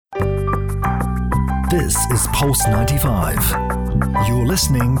This is Pulse 95. You're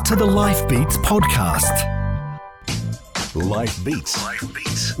listening to the Life Beats podcast. Life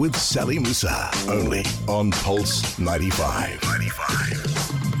Beats with Sally Musa, only on Pulse 95.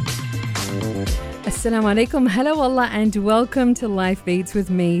 Assalamu alaikum, hello Allah, and welcome to Life Beats with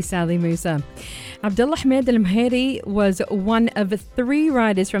me, Sally Musa. Abdullah Muhairi was one of 3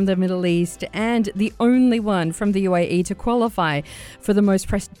 riders from the Middle East and the only one from the UAE to qualify for the most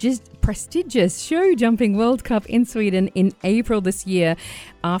prestigious show jumping World Cup in Sweden in April this year,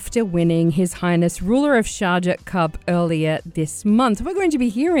 after winning His Highness Ruler of Sharjah Cup earlier this month. We're going to be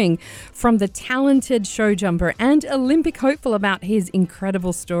hearing from the talented show jumper and Olympic hopeful about his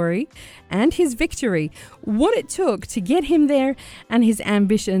incredible story and his victory, what it took to get him there, and his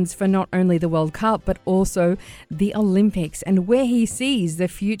ambitions for not only the World Cup but also the Olympics, and where he sees the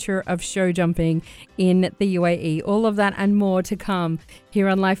future of show jumping in the UAE. All of that and more to come here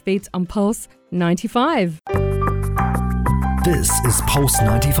on Life Beats on Pulse 95. This is Pulse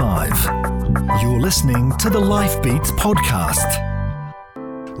 95. You're listening to the Life Beats podcast.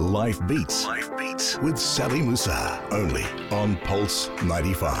 Life Beats with Sally Musa, only on Pulse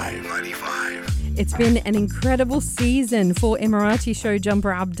 95. It's been an incredible season for Emirati show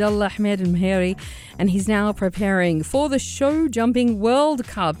jumper Abdullah Muhairi, and he's now preparing for the show jumping World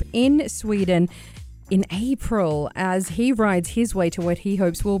Cup in Sweden in April, as he rides his way to what he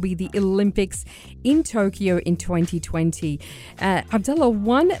hopes will be the Olympics in Tokyo in 2020. Abdullah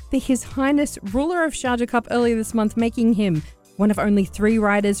won the His Highness Ruler of Sharjah Cup earlier this month, making him one of only 3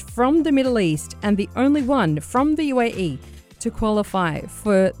 riders from the Middle East and the only one from the UAE to qualify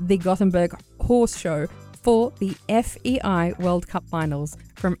for the Gothenburg Horse Show for the FEI World Cup Finals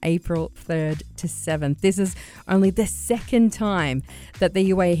from April 3rd to 7th. This is only the second time that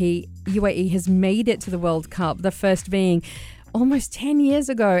the UAE has made it to the World Cup, the first being almost 10 years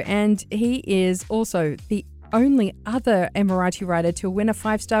ago, and he is also the only other Emirati rider to win a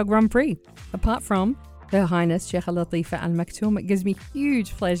 5-star Grand Prix, apart from Her Highness Sheikh Latifa Al Maktoum. It gives me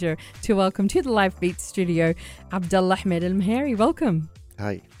huge pleasure to welcome to the Life Beats studio Abdullah Muhairi. Welcome.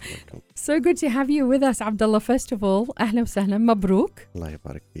 Hi, welcome. So good to have you with us, Abdullah. First of all, ahlan wa sahlan, mabrook. Allah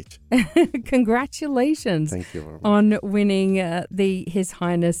yabarak feek. Congratulations. Thank you very much. On winning the His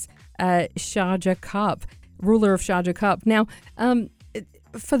Highness Sharjah Cup, Ruler of Sharjah Cup. Now,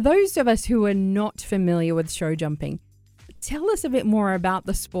 for those of us who are not familiar with show jumping, tell us a bit more about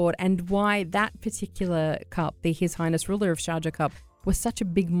the sport and why that particular cup, the His Highness Ruler of Sharjah Cup, was such a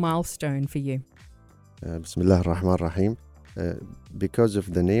big milestone for you. Bismillah ar-Rahman ar-Rahim. Because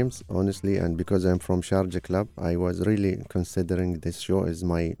of the names, honestly, and because I'm from Sharjah Club, I was really considering this show as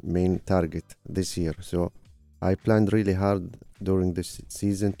my main target this year. So I planned really hard during this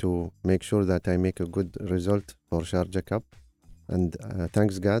season to make sure that I make a good result for Sharjah Cup. And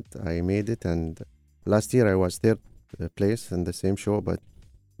thanks God, I made it. And last year I was 3rd place in the same show, but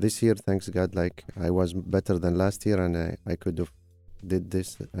this year, thanks God, like I was better than last year, and I could have did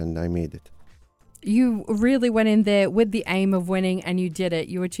this, and I made it. You really went in there with the aim of winning, and you did it.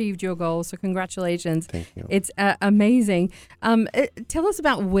 You achieved your goal, so congratulations. Thank you. It's amazing. Tell us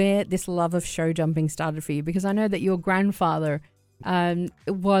about where this love of show jumping started for you, because I know that your grandfather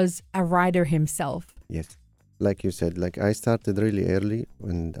was a rider himself. Yes. Like you said, like I started really early,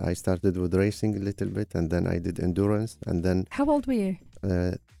 and I started with racing a little bit, and then I did endurance, and then... How old were you?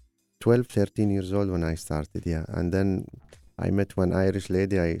 12, 13 years old when I started, yeah. And then I met one Irish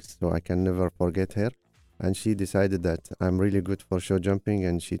lady, so I can never forget her. And she decided that I'm really good for show jumping,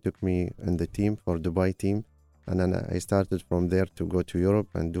 and she took me in the team for Dubai team. And then I started from there to go to Europe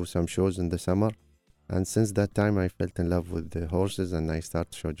and do some shows in the summer. And since that time, I fell in love with the horses, and I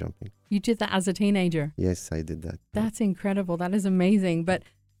started show jumping. You did that as a teenager? Yes, I did that. That's incredible. That is amazing. But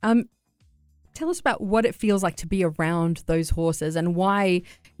tell us about what it feels like to be around those horses, and why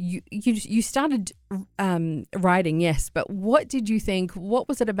you started riding, yes, but what did you think? What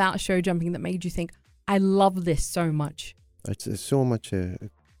was it about show jumping that made you think, I love this so much? It's so much a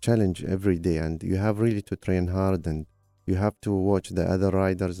challenge every day, and you have really to train hard, and you have to watch the other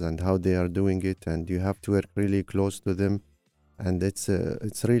riders and how they are doing it, and you have to work really close to them. And it's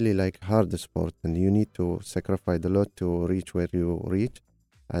really like hard sport, and you need to sacrifice a lot to reach where you reach.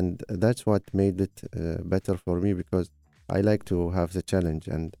 And that's what made it better for me, because I like to have the challenge.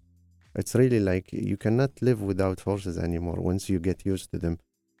 And it's really like you cannot live without horses anymore. Once you get used to them,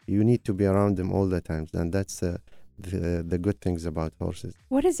 you need to be around them all the time. And that's the good things about horses.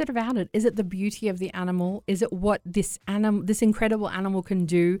 What is it about it? Is it the beauty of the animal? Is it what this incredible animal can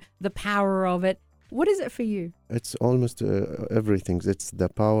do, the power of it? What is it for you? It's almost everything. It's the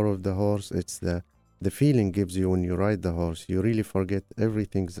power of the horse. It's the feeling gives you when you ride the horse. You really forget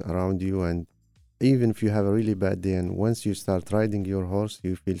everything's around you, and even if you have a really bad day, and once you start riding your horse,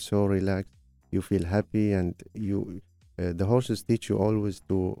 you feel so relaxed, you feel happy, and the horses teach you always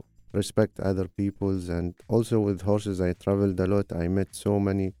to respect other people's. And also with horses, I traveled a lot. I met so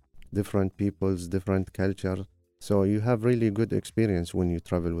many different peoples, different cultures. So you have really good experience when you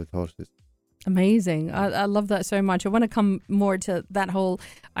travel with horses. Amazing. I love that so much. I want to come more to that whole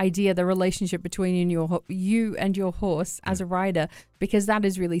idea, the relationship between you and your horse as a rider, because that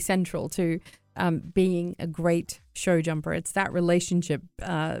is really central to being a great show jumper. It's that relationship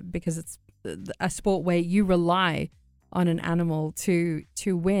because it's a sport where you rely on an animal to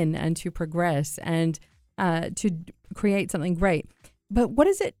win and to progress and to create something great. But what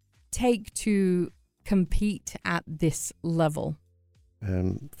does it take to compete at this level?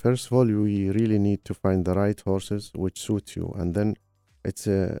 First of all, we really need to find the right horses which suit you, and then it's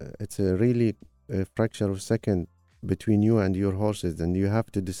a really fraction of a second between you and your horses, and you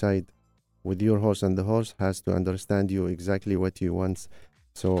have to decide with your horse, and the horse has to understand you exactly what you want.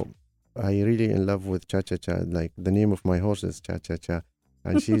 So I really in love with Cha Cha Cha. Like, the name of my horse is Cha Cha Cha,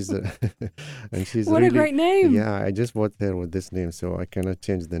 and she's and she's what really, a great name. Yeah, I just bought her with this name, so I cannot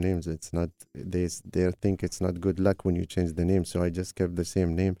change the names. It's not, they think it's not good luck when you change the name, so I just kept the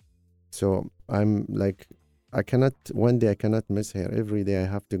same name. So I'm like, one day I cannot miss her. Every day I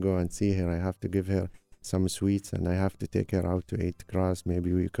have to go and see her. I have to give her some sweets, and I have to take her out to eat grass.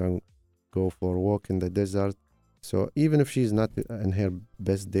 Maybe we can go for a walk in the desert. So even if she's not in her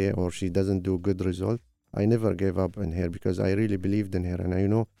best day or she doesn't do good result, I never gave up on her because I really believed in her, and I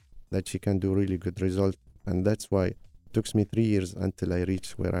know that she can do really good result. And that's why it took me 3 years until I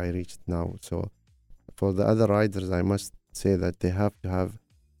reached where I reached now. So for the other riders, I must say that they have to have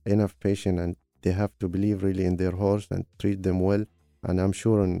enough patience, and they have to believe really in their horse and treat them well. And I'm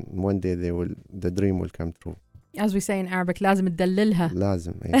sure one day the dream will come true. As we say in Arabic, لازم تدللها.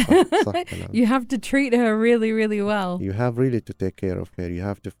 لازم. You have to treat her really, really well. You have really to take care of her. You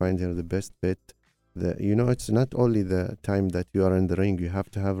have to find her the best pet. It's not only the time that you are in the ring. You have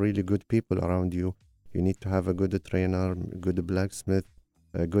to have really good people around you. You need to have a good trainer, good blacksmith,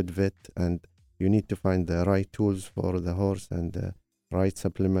 a good vet, and you need to find the right tools for the horse and the right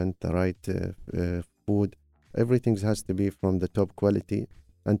supplement, the right food. Everything has to be from the top quality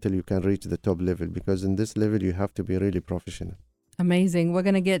until you can reach the top level, because in this level you have to be really professional. Amazing. We're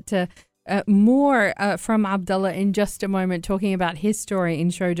going to get more from Abdullah in just a moment, talking about his story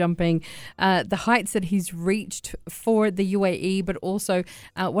in show jumping, the heights that he's reached for the UAE, but also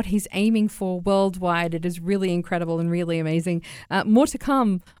what he's aiming for worldwide. It is really incredible and really amazing. More to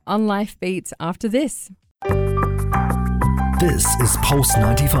come on Life Beats after this. This is Pulse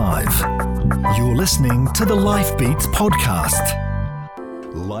 95. You're listening to the Life Beats podcast.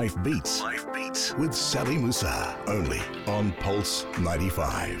 Life Beats. Life Beats with Sally Musa. Only on Pulse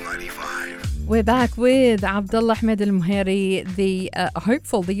 95. We're back with Abdullah Ahmed Al-Muhairi, the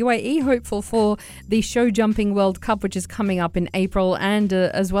hopeful, the UAE hopeful for the show jumping World Cup, which is coming up in April, and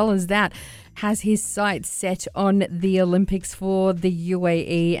as well as that, has his sights set on the Olympics for the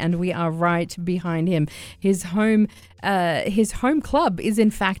UAE, and we are right behind him. His home club is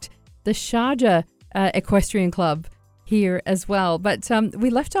in fact the Sharjah Equestrian Club here as well. But we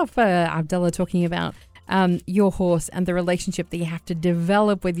left off Abdullah talking about your horse and the relationship that you have to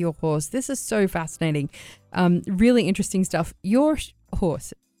develop with your horse. This is so fascinating. Really interesting stuff. Your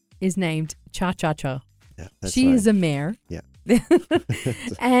horse is named Cha Cha Cha. Yeah, that's she right. is a mare. Yeah.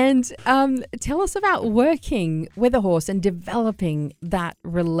 And tell us about working with a horse and developing that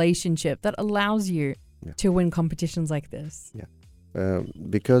relationship that allows you to win competitions like this. Yeah.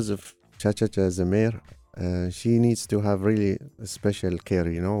 Because of Cha Cha Cha as a mare, she needs to have really special care,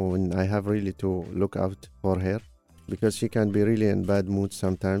 when I have really to look out for her, because she can be really in bad mood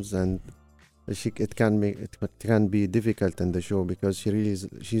sometimes, and it can be difficult in the show because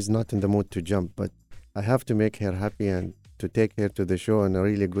she's not in the mood to jump, but I have to make her happy and to take her to the show in a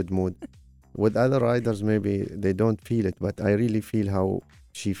really good mood. With other riders, maybe they don't feel it, but I really feel how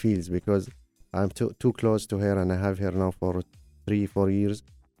she feels because I'm too close to her, and I have her now for 3-4 years.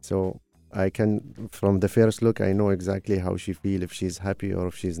 So I can, from the first look, I know exactly how she feels, if she's happy or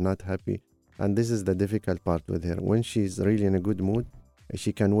if she's not happy. And this is the difficult part with her. When she's really in a good mood,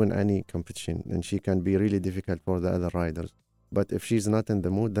 she can win any competition, and she can be really difficult for the other riders. But if she's not in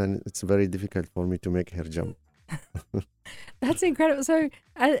the mood, then it's very difficult for me to make her jump. That's incredible. So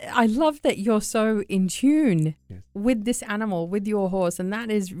I love that you're so in tune with this animal, with your horse, and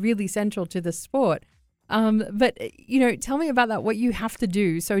that is really central to the sport. But, tell me about that, what you have to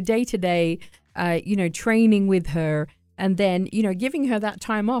do. So day to day, training with her, and then, giving her that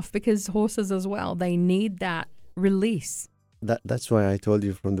time off, because horses as well, they need that release. That's why I told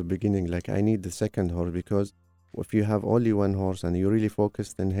you from the beginning, like I need the second horse, because if you have only one horse and you're really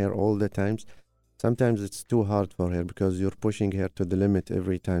focused on her all the times, sometimes it's too hard for her because you're pushing her to the limit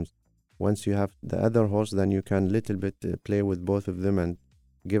every time. Once you have the other horse, then you can little bit play with both of them and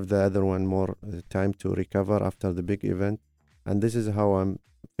give the other one more time to recover after the big event. And this is how I'm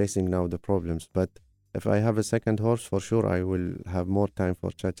facing now the problems. But if I have a second horse, for sure I will have more time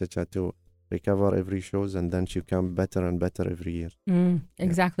for Cha-Cha-Cha to recover every shows, and then she become better and better every year.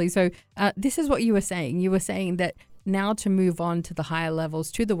 Exactly. So this is what you were saying. You were saying that now to move on to the higher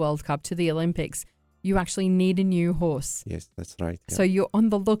levels, to the World Cup, to the Olympics, you actually need a new horse. Yes, that's right. Yeah. So you're on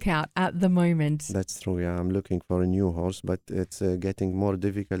the lookout at the moment. That's true. Yeah, I'm looking for a new horse, but it's getting more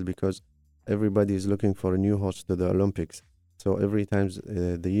difficult because everybody is looking for a new horse to the Olympics. So every time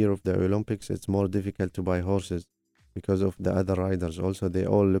the year of the Olympics, it's more difficult to buy horses because of the other riders. Also, they're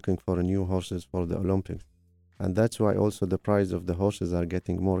all looking for new horses for the Olympics. And that's why also the price of the horses are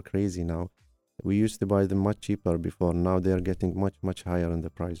getting more crazy now. We used to buy them much cheaper before. Now they're getting much, much higher in the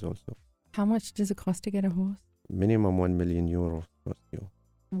price also. How much does it cost to get a horse? Minimum 1 million euro cost you.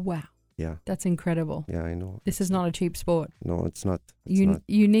 Wow. Yeah. That's incredible. Yeah, I know. This is not a cheap sport. No, it's not.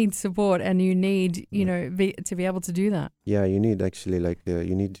 You need support, and you need, to be able to do that. Yeah, you need actually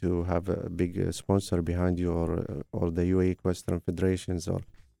you need to have a big sponsor behind you, or the UAE Equestrian Federations,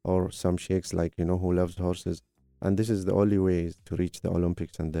 or some sheikhs who loves horses. And this is the only way to reach the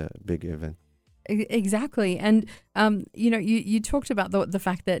Olympics and the big event. Exactly. And, you talked about the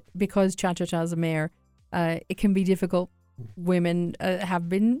fact that because Cha-Cha-Cha is a mare, it can be difficult. Women have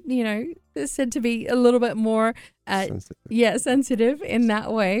been, said to be a little bit more sensitive in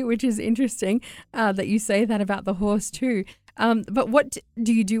that way, which is interesting that you say that about the horse too. But what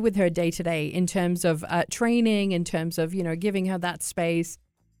do you do with her day to day in terms of training, in terms of, giving her that space?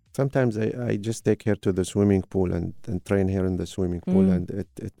 Sometimes I just take her to the swimming pool and train her in the swimming pool, and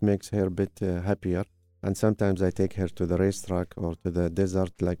it makes her a bit happier. And sometimes I take her to the racetrack or to the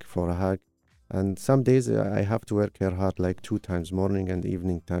desert, like for a hike. And some days I have to work her hard, like 2 times, morning and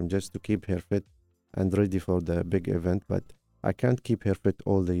evening time, just to keep her fit and ready for the big event. But I can't keep her fit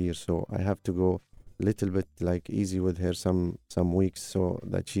all the year, so I have to go a little bit easy with her some weeks so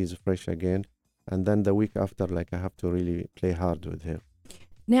that she's fresh again. And then the week after, I have to really play hard with her.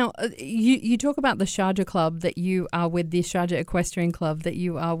 Now, you talk about the Sharjah club that you are with, the Sharjah Equestrian Club that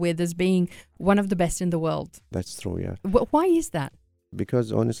you are with, as being one of the best in the world. That's true, yeah. Why is that?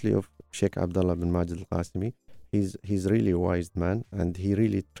 Because honestly, of Sheikh Abdullah bin Majid al-Qasimi, he's really a wise man, and he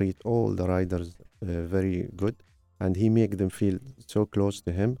really treat all the riders very good, and he make them feel so close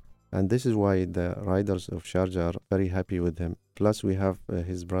to him. And this is why the riders of Sharjah are very happy with him. Plus, we have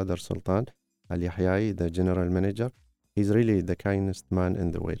his brother Sultan Al-Yahyai, the general manager. He's really the kindest man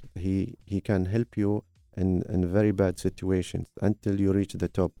in the world. He can help you in very bad situations until you reach the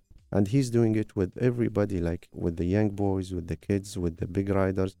top. And he's doing it with everybody, like with the young boys, with the kids, with the big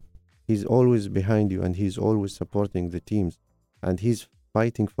riders. He's always behind you, and he's always supporting the teams. And he's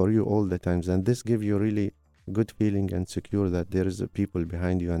fighting for you all the times. And this gives you really good feeling and secure that there is a people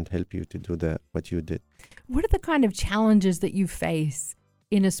behind you and help you to do what you did. What are the kind of challenges that you face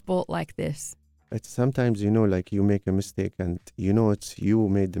in a sport like this? It's sometimes, you make a mistake, and it's you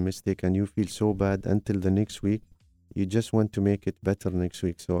made the mistake, and you feel so bad until the next week. You just want to make it better next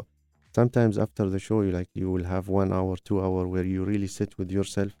week. So sometimes after the show, you will have 1 hour, 2 hour where you really sit with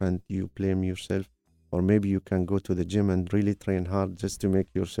yourself and you blame yourself. Or maybe you can go to the gym and really train hard just to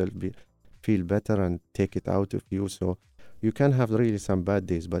make yourself feel better and take it out of you. So you can have really some bad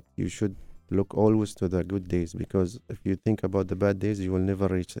days, but you should look always to the good days, because if you think about the bad days, you will never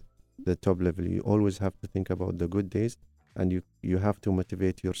reach the top level. You always have to think about the good days, and you have to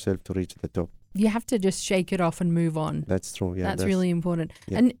motivate yourself to reach the top. You have to just shake it off and move on. That's true. Yeah, that's really important.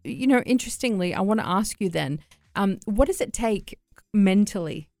 Yeah. And, interestingly, I want to ask you then, what does it take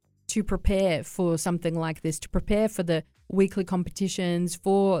mentally to prepare for something like this, to prepare for the weekly competitions,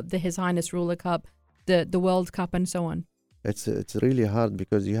 for the His Highness Ruler Cup, the World Cup, and so on? It's really hard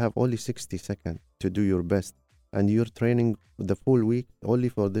because you have only 60 seconds to do your best, and you're training the full week only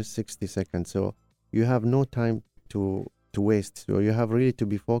for this 60 seconds. So you have no time to waste. So you have really to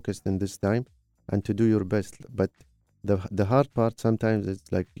be focused in this time and to do your best. But the hard part sometimes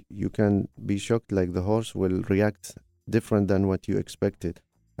it's like you can be shocked, like the horse will react different than what you expected.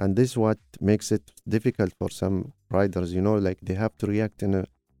 And this is what makes it difficult for some riders, they have to react in a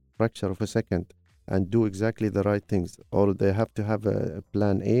fraction of a second and do exactly the right things. Or they have to have a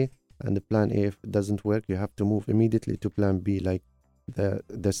plan A, and the plan A, if it doesn't work, you have to move immediately to plan B. Like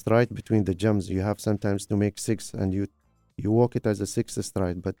the stride between the jumps, you have sometimes to make 6, and you walk it as a 6th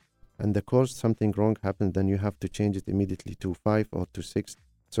stride. But and the course, something wrong happened, then you have to change it immediately to 5 or to 6.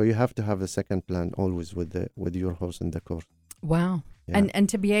 So you have to have a second plan always with your horse in the course. Wow. Yeah. And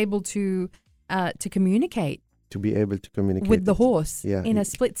to be able to communicate. To be able to communicate with the horse yeah, in a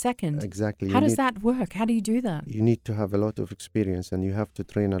split second. Exactly. How does that work? How do you do that? You need to have a lot of experience and you have to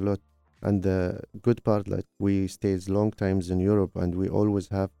train a lot. And the good part, like we stays long times in Europe and we always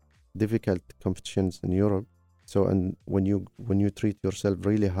have difficult competitions in Europe. So and when you treat yourself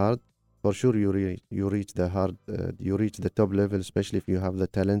really hard, for sure you reach the top level, especially if you have the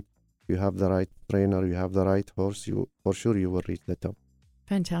talent, you have the right trainer, you have the right horse, for sure you will reach the top.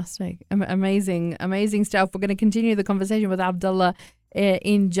 Fantastic. Amazing stuff. We're going to continue the conversation with Abdullah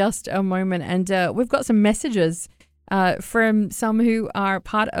in just a moment. And we've got some messages from some who are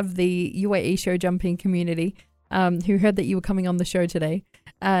part of the UAE show jumping community who heard that you were coming on the show today.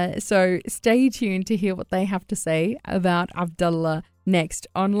 So stay tuned to hear what they have to say about Abdullah next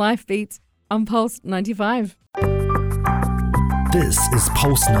on Life Beats on Pulse 95. This is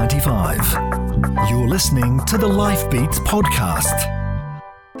Pulse 95. You're listening to the Life Beats podcast.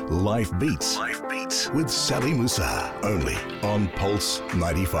 Life Beats with Sally Musa, only on Pulse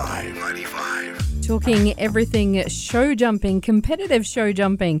 95. Talking everything show jumping, competitive show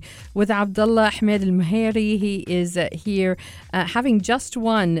jumping with Abdullah Ahmed Muhairi. He is here having just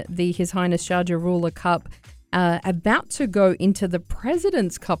won the His Highness Sharjah Ruler Cup, about to go into the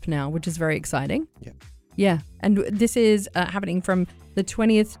President's Cup now, which is very exciting. Yeah. And this is happening from the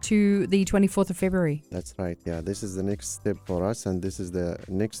 20th to the 24th of February. That's right. Yeah, this is the next step for us, and this is the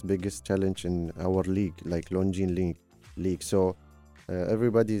next biggest challenge in our league, like Longines League. So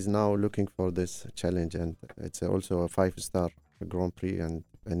everybody is now looking for this challenge, and it's also a 5-star Grand Prix and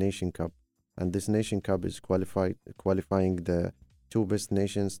a Nation Cup. And this Nation Cup is qualifying the 2 best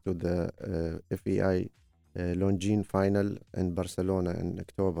nations to the FEI Longines final in Barcelona in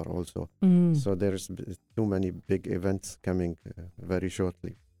October also. So there's too many big events coming very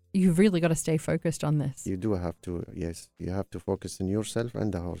shortly. You've really got to stay focused on this. You do have to, yes. You have to focus on yourself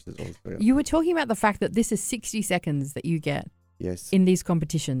and the horses also. Yeah. You were talking about the fact that this is 60 seconds that you get in these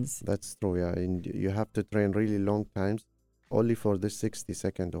competitions. That's true, yeah. And you have to train really long times only for this 60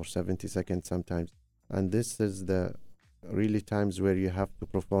 second or 70 seconds sometimes. And this is the really times where you have to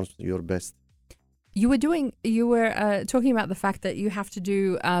perform your best. You were talking about the fact that you have to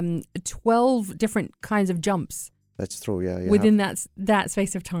do 12 different kinds of jumps. That's true, yeah. Within that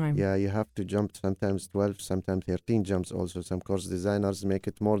space of time. Yeah, you have to jump sometimes 12, sometimes 13 jumps also. Some course designers make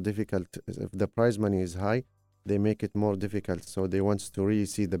it more difficult. If the prize money is high, they make it more difficult. So they want to really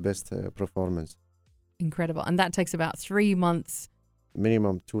see the best performance. Incredible. And that takes about 3 months.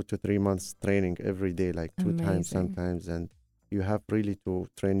 Minimum 2 to 3 months training every day, like 2 times sometimes. And you have really to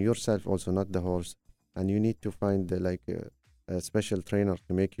train yourself also, not the horse. And you need to find a special trainer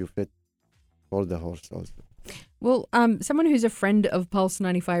to make you fit for the horse also. Well, someone who's a friend of Pulse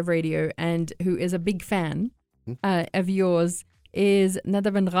 95 Radio and who is a big fan of yours is Nada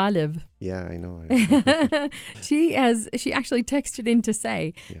bin Ghalib. Yeah, I know. She actually texted in to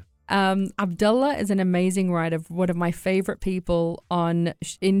say, Abdullah is an amazing rider, one of my favorite people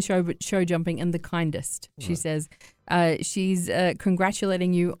in show jumping and the kindest. She says she's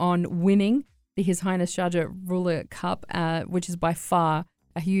congratulating you on winning the His Highness Sharjah Ruler Cup, which is by far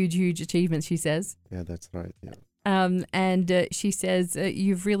a huge achievement, she says. Yeah, that's right. Yeah. And she says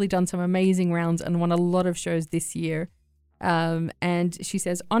you've really done some amazing rounds and won a lot of shows this year. And she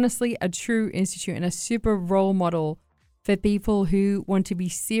says, honestly, a true institute and a super role model for people who want to be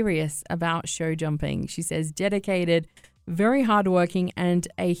serious about show jumping. She says, dedicated, very hardworking, and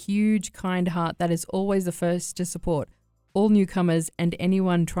a huge, kind heart that is always the first to support all newcomers and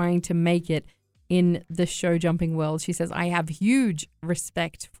anyone trying to make it in the show jumping world. She says, I have huge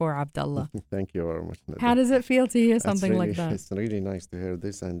respect for Abdullah. Thank you very much. How does it feel to hear something like that? It's really nice to hear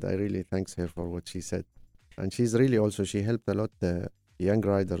this, and I really thanks her for what she said. And she's really also, she helped a lot the young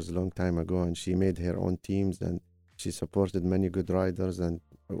riders a long time ago, and she made her own teams, and she supported many good riders. And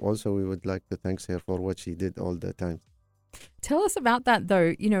also we would like to thank her for what she did all the time. Tell us about that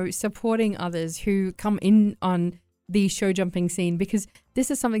though, supporting others who come in on the show jumping scene, because this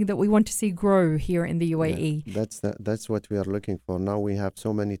is something that we want to see grow here in the UAE. Yeah, that's what we are looking for. Now we have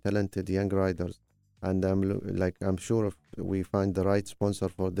so many talented young riders, and I'm sure if we find the right sponsor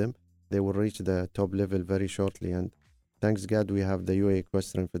for them, they will reach the top level very shortly. And thanks God, we have the UAE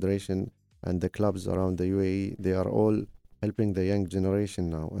Equestrian Federation and the clubs around the UAE. They are all helping the young generation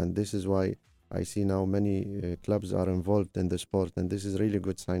now, and this is why I see now many clubs are involved in the sport, and this is really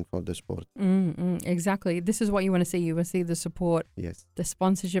good sign for the sport. Exactly. This is what you want to see. You want to see the support, yes, the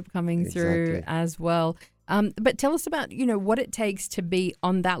sponsorship coming through as well. But tell us about, what it takes to be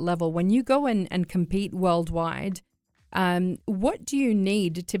on that level. When you go and compete worldwide, what do you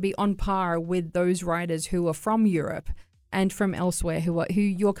need to be on par with those riders who are from Europe and from elsewhere who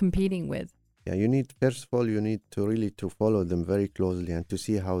you're competing with? Yeah, first of all, you need to really to follow them very closely and to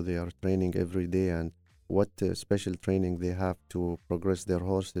see how they are training every day and what special training they have to progress their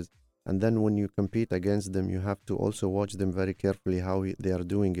horses. And then when you compete against them, you have to also watch them very carefully how they are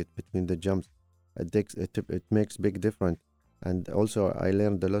doing it between the jumps. It makes big difference. And also I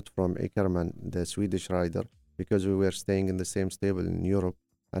learned a lot from Eckermann, the Swedish rider, because we were staying in the same stable in Europe,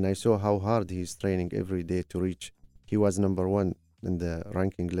 and I saw how hard he's training every day to reach. He was number 1 in the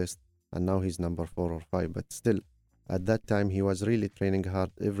ranking list, and now he's number 4 or 5. But still, at that time, he was really training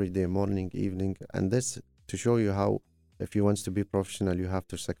hard every day, morning, evening. And this to show you how, if you want to be professional, you have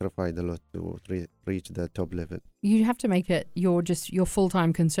to sacrifice a lot to reach the top level. You have to make it your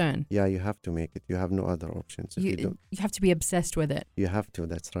full-time concern. Yeah, you have to make it. You have no other options. If you don't, you have to be obsessed with it. you have to.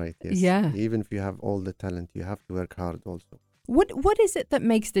 That's right. Yes. Yeah. Even if you have all the talent, you have to work hard also. What is it that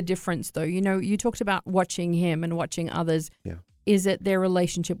makes the difference, though? You talked about watching him and watching others. Yeah. Is it their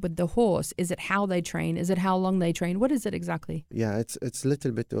relationship with the horse? Is it how they train? Is it how long they train? What is it exactly? Yeah, it's a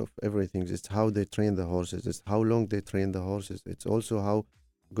little bit of everything. It's how they train the horses. It's how long they train the horses. It's also how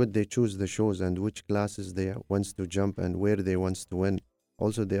good they choose the shows and which classes they wants to jump and where they wants to win.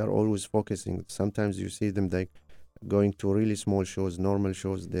 Also, they are always focusing. Sometimes you see them like going to really small shows, normal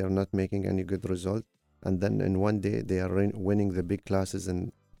shows. They are not making any good result. And then in one day, they are winning the big classes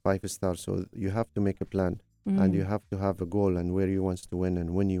and 5 stars. So you have to make a plan. And you have to have a goal and where you wants to win and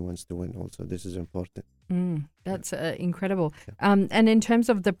when you wants to win also. This is important. That's incredible. And in terms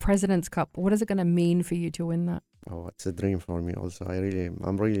of the President's Cup, what is it going to mean for you to win that? Oh, it's a dream for me also.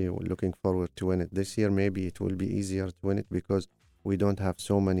 I'm really looking forward to win it. This year maybe it will be easier to win it because we don't have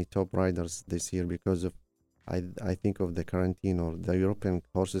so many top riders this year because of, I think of the quarantine, or the European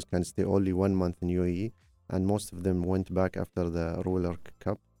horses can stay only 1 month in UAE, and most of them went back after the Ruler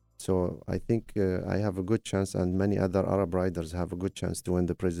Cup. So I think I have a good chance, and many other Arab riders have a good chance to win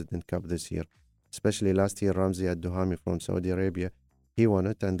the President Cup this year. Especially last year, Ramzi Ad-Duhami from Saudi Arabia, he won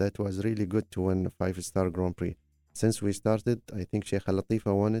it, and that was really good to win a 5-star Grand Prix. Since we started, I think Sheikh Al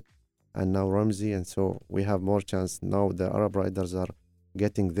Latifa won it, and now Ramzi, and so we have more chance. Now the Arab riders are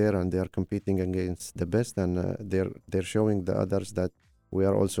getting there, and they are competing against the best, and they're showing the others that we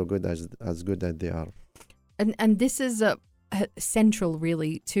are also good as good as they are. And this is central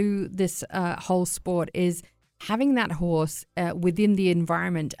really to this whole sport, is having that horse within the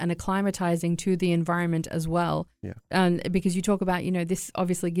environment and acclimatizing to the environment as well. Yeah. And because you talk about, this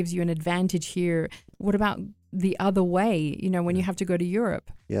obviously gives you an advantage here. What about the other way, when you have to go to Europe?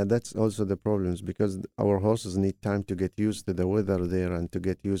 Yeah, that's also the problems, because our horses need time to get used to the weather there and to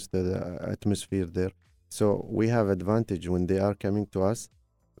get used to the atmosphere there. So we have advantage when they are coming to us.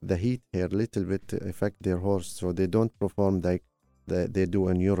 The heat here little bit affect their horse, so they don't perform like they do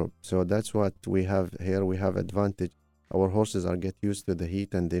in Europe. So that's what we have here. We have advantage. Our horses are get used to the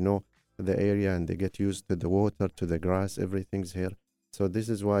heat, and they know the area, and they get used to the water, to the grass. Everything's here. So this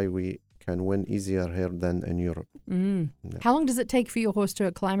is why we can win easier here than in Europe. Yeah. How long does it take for your horse to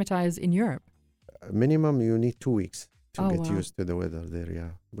acclimatize in Europe? Minimum, you need 2 weeks to get wow. used to the weather there,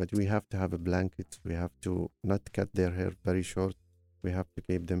 yeah. But we have to have a blanket. We have to not cut their hair very short. We have to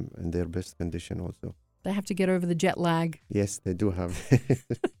keep them in their best condition also. They have to get over the jet lag. Yes, they do have.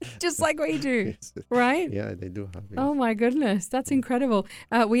 Just like we do, Yes. right? Yeah, they do have. Yes. Oh my goodness, that's incredible.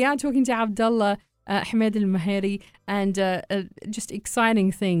 We are talking to Abdullah Ahmed al-Muhairi, and just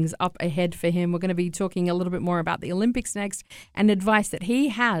exciting things up ahead for him. We're going to be talking a little bit more about the Olympics next, and advice that he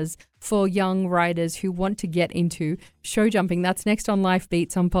has for young riders who want to get into show jumping. That's next on Life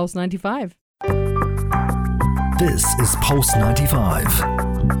Beats on Pulse 95. This is Pulse 95.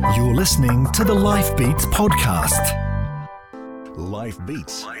 You're listening to the Life Beats podcast. Life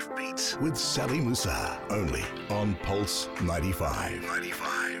Beats. Life Beats with Sally Musa. Only on Pulse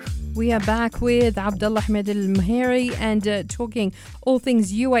 95. We are back with Abdullah Ahmed al-Muhairi and talking all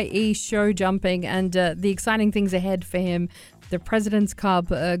things UAE show jumping and the exciting things ahead for him. The President's Cup,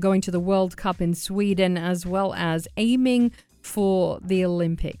 going to the World Cup in Sweden, as well as aiming for the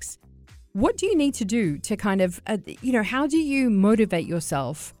Olympics. What do you need to do to kind of, how do you motivate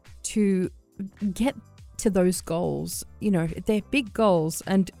yourself to get to those goals? They're big goals,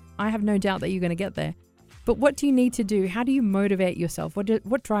 and I have no doubt that you're going to get there. But what do you need to do? How do you motivate yourself?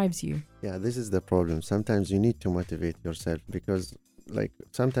 What drives you? Yeah, this is the problem. Sometimes you need to motivate yourself because,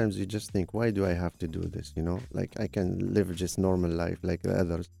 sometimes you just think, why do I have to do this? I can live just normal life like the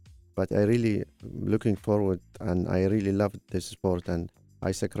others. But I really looking forward, and I really love this sport, and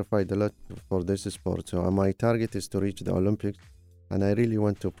I sacrificed a lot for this sport. So my target is to reach the Olympics, and I really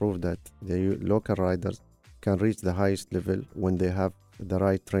want to prove that the local riders can reach the highest level when they have the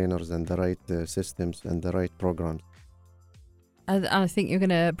right trainers and the right systems and the right programs. I think you're going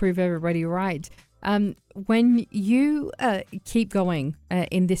to prove everybody right. When you keep going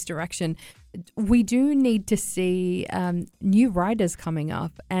in this direction, we do need to see new riders coming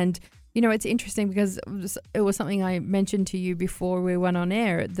up. And, you know, it's interesting because it was something I mentioned to you before we went on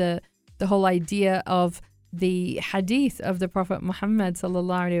air, the whole idea of the hadith of the Prophet Muhammad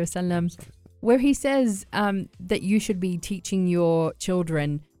sallallahu alaihi wasallam, where he says that you should be teaching your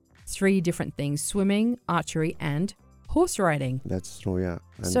children 3 different things: swimming, archery, and horse riding. That's true, yeah.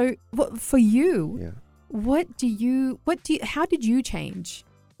 And so for you, yeah. how did you change?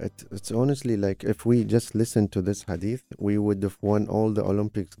 It's honestly like if we just listened to this hadith, we would have won all the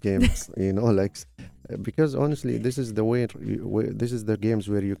Olympics games, you know, like, because honestly, this is the way, this is the games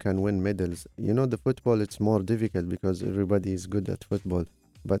where you can win medals. You know, the football, it's more difficult because everybody is good at football.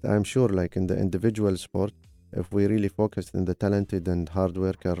 But I'm sure like in the individual sport, if we really focus on the talented and hard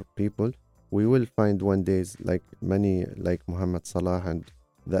worker people, we will find one days like many like Muhammad Salah and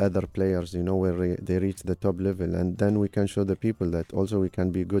the other players, you know, where they reach the top level, and then we can show the people that also we can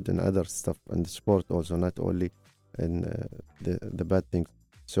be good in other stuff and sport also, not only in the bad things.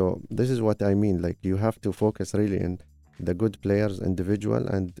 So this is what I mean, like you have to focus really in the good players individual,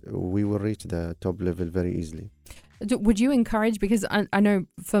 and we will reach the top level very easily. Would you encourage, because I know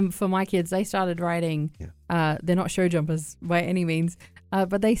for my kids, they started riding, they're not show jumpers by any means,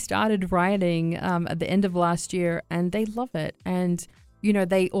 but they started riding at the end of last year and they love it. And you know,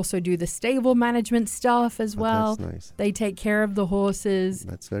 they also do the stable management stuff as well. That's nice. They take care of the horses.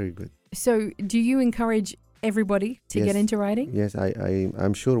 That's very good. So do you encourage everybody to get into riding? Yes,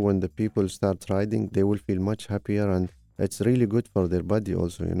 I'm sure when the people start riding, they will feel much happier, and it's really good for their body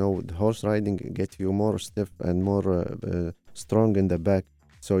also. You know, the horse riding gets you more stiff and more strong in the back.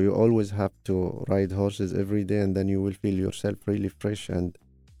 So you always have to ride horses every day, and then you will feel yourself really fresh and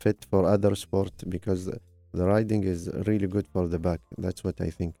fit for other sport, because the riding is really good for the back. That's what I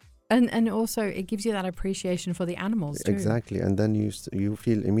think. And also it gives you that appreciation for the animals too. Exactly. And then you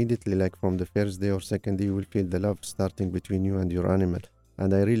feel immediately, like from the first day or second day, you will feel the love starting between you and your animal.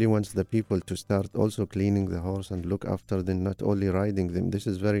 And I really want the people to start also cleaning the horse and look after them, not only riding them. This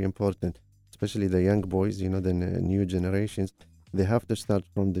is very important, especially the young boys, you know, the new generations. They have to start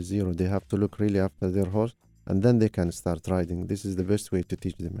from the zero. They have to look really after their horse, and then they can start riding. This is the best way to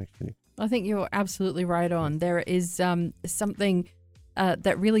teach them, actually. I think you're absolutely right on. There is something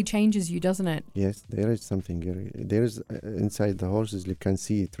that really changes you, doesn't it? Yes, there is something. There is inside the horses, you can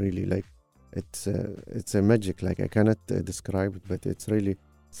see it really, like it's a magic. Like I cannot describe it, but it's really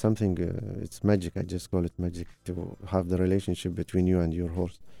something. It's magic. I just call it magic to have the relationship between you and your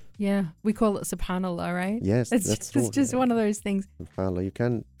horse. Yeah, we call it subhanallah, right? Yes, that's true. It's just one of those things. SubhanAllah,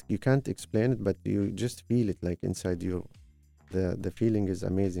 you can't explain it, but you just feel it like inside you. The feeling is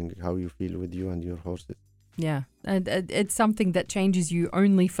amazing, how you feel with you and your horses. Yeah, and it's something that changes you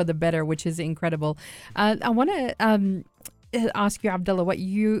only for the better, which is incredible. I want to ask you, Abdullah, what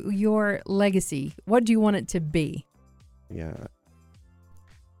your legacy, what do you want it to be? Yeah.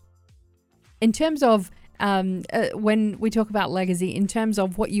 In terms of when we talk about legacy, in terms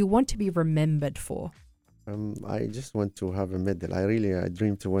of what you want to be remembered for. I just want to have a medal. I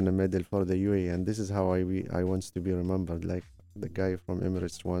dream to win a medal for the UAE, and this is how I want to be remembered. Like the guy from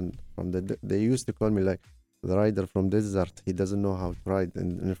Emirates won from they used to call me like the rider from desert. He doesn't know how to ride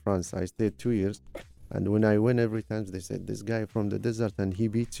in France. I stayed 2 years, and when I win every time, they said this guy from the desert and he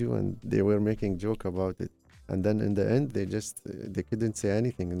beats you, and they were making joke about it. And then in the end, they couldn't say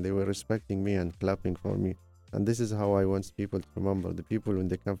anything, and they were respecting me and clapping for me. And this is how I want people to remember the people when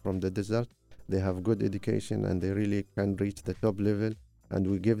they come from the desert. They have good education and they really can reach the top level, and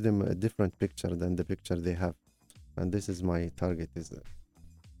we give them a different picture than the picture they have. And this is my target.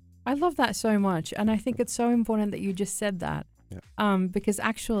 I love that so much, and I think it's so important that you just said that. Yeah. Because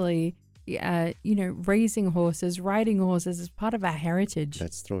actually, you know, raising horses, riding horses is part of our heritage.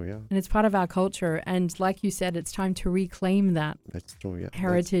 That's true, yeah. And it's part of our culture. And like you said, it's time to reclaim that. That's true, yeah.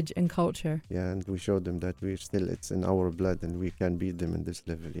 Heritage and culture. Yeah, and we show them that it's in our blood and we can beat them in this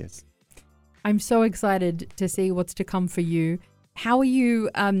level, yes. I'm so excited to see what's to come for you. How are you,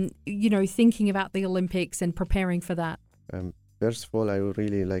 you know, thinking about the Olympics and preparing for that? First of all, I would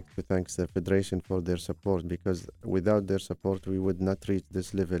really like to thank the Federation for their support, because without their support, we would not reach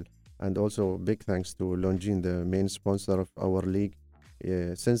this level. And also big thanks to Longines, the main sponsor of our league.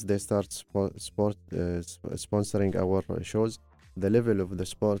 Since they start sponsoring our shows, the level of the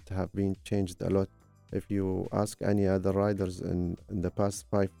sport have been changed a lot. If you ask any other riders in the past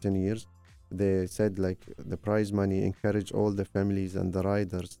 5-10 years, they said like the prize money encourage all the families and the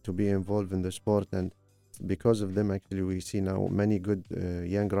riders to be involved in the sport, and because of them actually we see now many good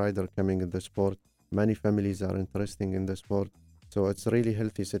young riders coming in the sport. Many families are interested in the sport, so it's a really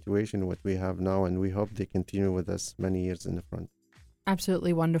healthy situation what we have now, and we hope they continue with us many years in the front.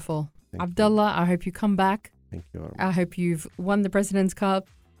 Absolutely wonderful. Thank Abdullah, I hope you come back. Thank you. I hope you've won the President's Cup,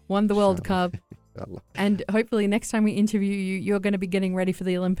 won the World Cup, and hopefully next time we interview you, you're going to be getting ready for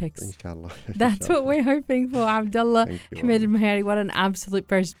the Olympics. Inshallah. That's what we're hoping for. Abdullah Ahmed Muhairi, what an absolute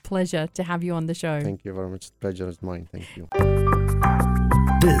pleasure to have you on the show. Thank you very much. The pleasure is mine. Thank you.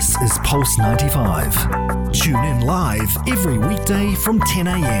 This is Pulse 95. Tune in live every weekday from 10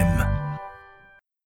 a.m.